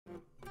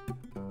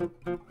What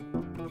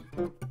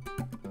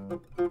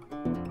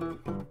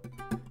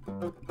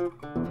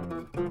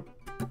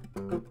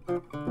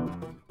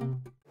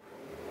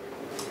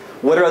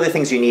are other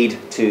things you need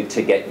to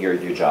get your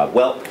job?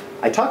 Well,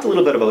 I talked a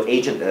little bit about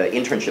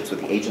internships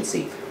with the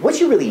agency. What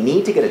you really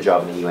need to get a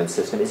job in the UN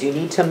system is you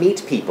need to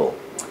meet people.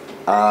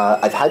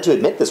 I've had to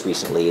admit this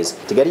recently, is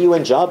to get a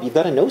UN job, you've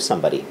got to know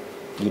somebody.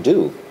 You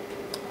do.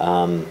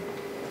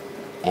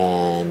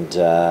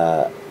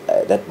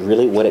 That's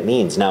really what it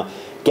means. Now,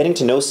 getting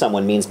to know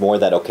someone means more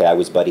that, okay, I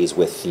was buddies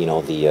with, you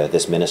know,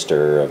 this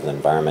minister of the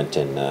environment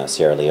in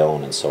Sierra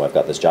Leone, and so I've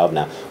got this job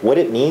now. What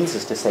it means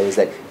is to say is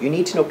that you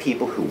need to know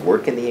people who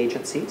work in the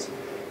agencies.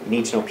 You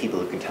need to know people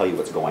who can tell you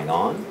what's going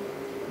on,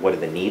 what are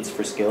the needs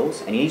for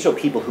skills, and you need to know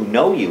people who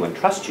know you and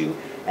trust you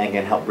and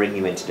can help bring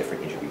you into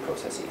different interview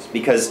processes.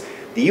 Because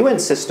the UN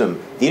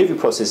system, the interview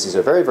processes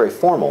are very, very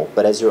formal,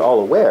 but as you're all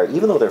aware,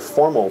 even though they're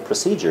formal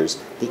procedures,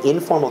 the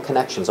informal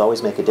connections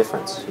always make a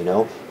difference, you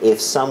know?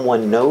 If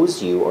someone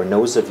knows you or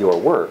knows of your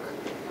work,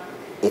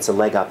 it's a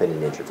leg up in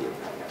an interview.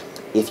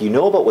 If you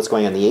know about what's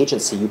going on in the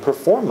agency, you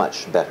perform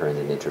much better in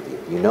an interview.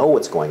 You know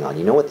what's going on,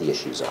 you know what the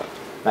issues are,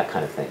 that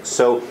kind of thing.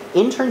 So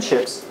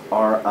internships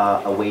are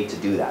a way to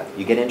do that.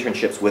 You get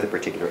internships with a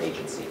particular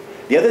agency.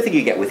 The other thing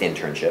you get with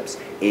internships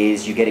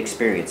is you get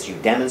experience. You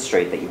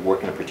demonstrate that you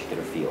work in a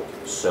particular field.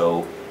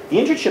 So the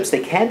internships, they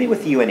can be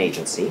with the UN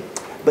agency,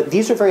 but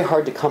these are very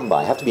hard to come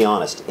by. I have to be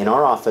honest. In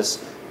our office,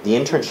 the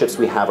internships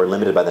we have are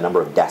limited by the number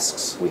of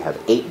desks. We have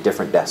 8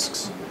 different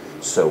desks.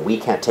 So we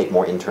can't take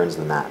more interns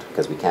than that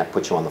because we can't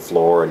put you on the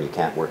floor and you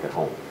can't work at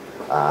home.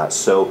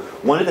 So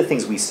one of the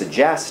things we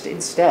suggest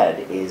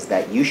instead is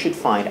that you should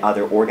find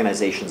other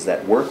organizations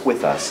that work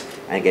with us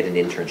and get an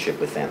internship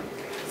with them.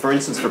 For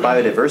instance, for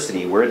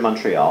biodiversity, we're in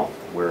Montreal.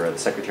 The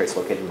Secretariat's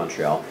located in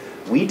Montreal.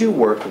 We do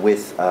work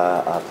with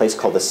a place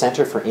called the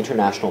Center for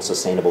International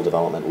Sustainable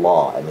Development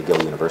Law at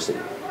McGill University.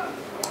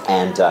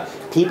 And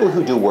people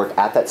who do work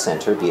at that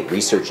center, be it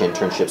research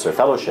internships or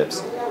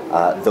fellowships,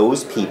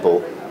 those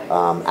people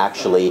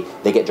actually,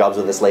 they get jobs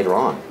with us later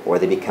on, or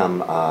they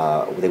become,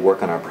 they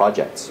work on our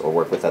projects or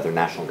work with other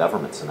national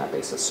governments on that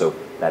basis, so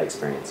that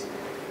experience.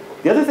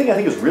 The other thing I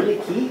think is really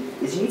key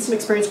is you need some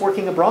experience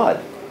working abroad.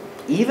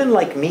 Even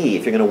like me,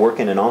 if you're going to work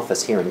in an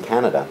office here in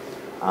Canada,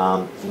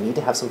 you need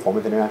to have some form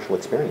of international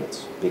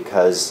experience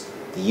because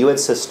the UN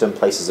system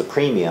places a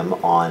premium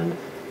on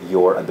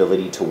your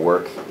ability to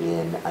work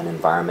in an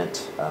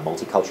environment, a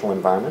multicultural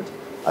environment,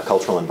 a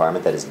cultural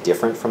environment that is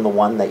different from the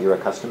one that you're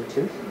accustomed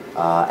to.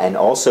 And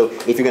also,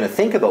 if you're going to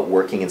think about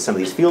working in some of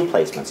these field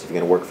placements, if you're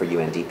going to work for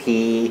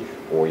UNDP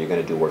or you're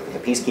going to do work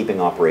with the peacekeeping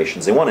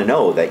operations, they want to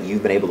know that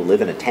you've been able to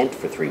live in a tent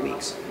for 3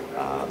 weeks,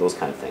 those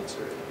kind of things.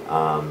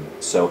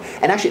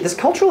 And actually, this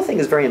cultural thing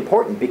is very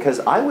important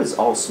because I was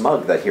all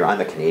smug that here I'm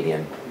a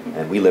Canadian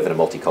and we live in a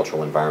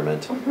multicultural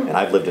environment and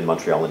I've lived in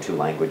Montreal in 2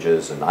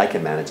 languages and I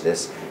can manage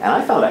this. And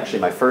I found actually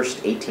my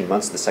first 18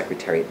 months at the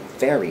Secretariat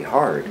very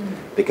hard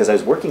because I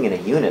was working in a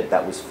unit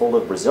that was full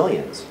of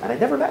Brazilians and I'd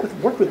never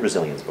worked with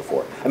Brazilians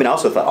before. I mean, I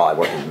also thought, oh, I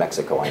work in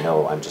Mexico, I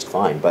know, I'm just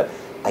fine. But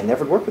I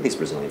never worked with these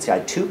Brazilians. See, I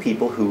had 2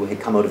 people who had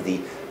come out of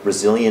the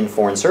Brazilian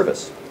Foreign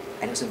Service.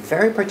 And it was a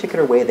very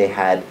particular way they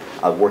had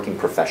of working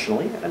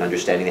professionally, an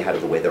understanding they had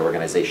of the way their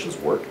organizations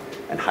work,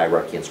 and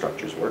hierarchy and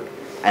structures work,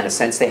 and a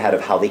sense they had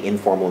of how the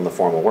informal and the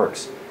formal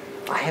works.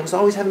 I was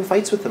always having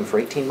fights with them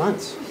for 18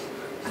 months,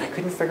 and I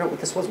couldn't figure out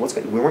what this was.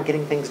 We weren't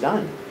getting things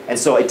done. And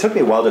so it took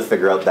me a while to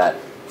figure out that,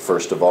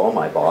 first of all,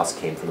 my boss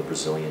came from the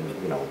Brazilian,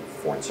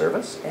 Foreign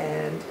Service,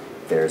 and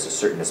there's a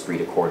certain esprit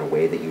de corps in a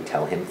way that you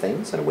tell him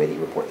things and a way that you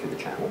report through the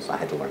channels. I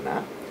had to learn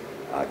that.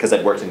 Because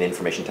I'd worked in an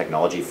information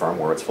technology firm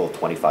where it's full of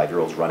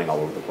 25-year-olds running all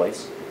over the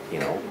place,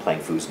 playing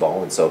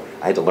foosball, and so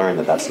I had to learn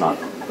that that's not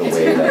the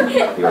way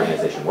that the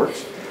organization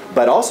works.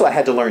 But also I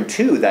had to learn,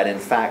 too, that in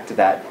fact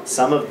that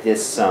some of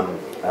this, some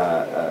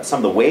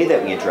of the way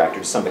that we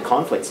interacted, some of the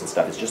conflicts and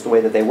stuff, is just the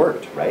way that they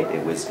worked, right?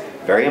 It was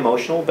very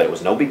emotional, but it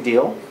was no big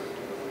deal.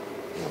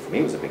 For me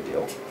it was a big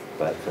deal,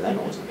 but for them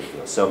it wasn't a big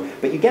deal. So,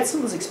 but you get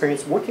some of this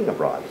experience working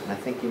abroad, and I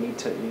think you need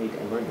to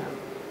learn that.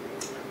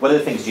 What other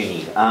things do you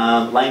need?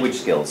 Language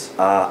skills.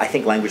 I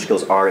think language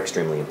skills are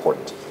extremely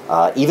important.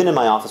 Even in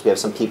my office, we have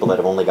some people that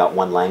have only got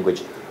 1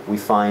 language. We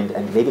find,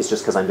 and maybe it's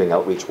just because I'm doing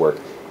outreach work,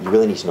 you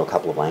really need to know a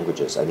couple of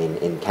languages. I mean,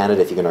 in Canada,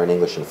 if you can learn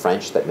English and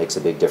French, that makes a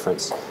big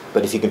difference.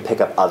 But if you can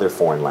pick up other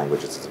foreign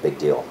languages, it's a big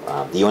deal.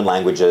 The UN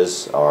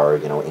languages are,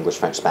 English,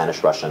 French,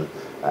 Spanish, Russian,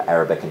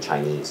 Arabic, and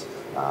Chinese.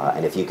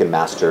 And if you can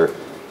master,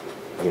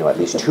 at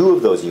least 2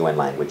 of those UN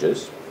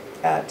languages,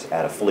 at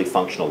a fully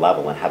functional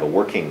level and have a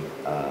working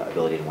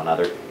ability in one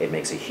other, it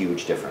makes a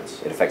huge difference.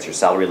 It affects your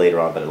salary later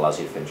on, but it allows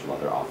you to finish with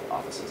other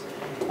offices.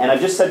 And I've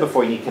just said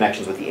before, you need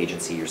connections with the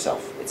agency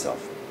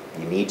itself.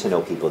 You need to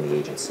know people in the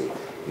agency.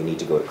 You need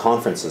to go to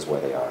conferences where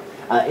they are.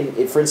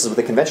 For instance, with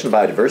the Convention of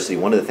Biodiversity,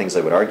 one of the things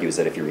I would argue is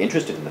that if you're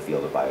interested in the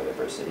field of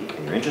biodiversity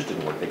and you're interested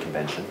in work at the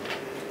convention,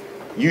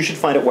 you should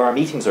find out where our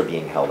meetings are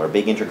being held, our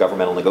big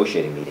intergovernmental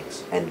negotiating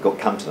meetings, and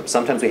come to them.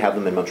 Sometimes we have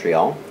them in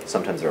Montreal,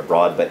 sometimes they're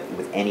abroad, but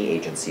with any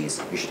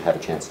agencies, you should have a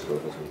chance to go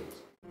to those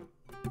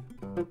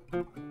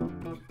meetings.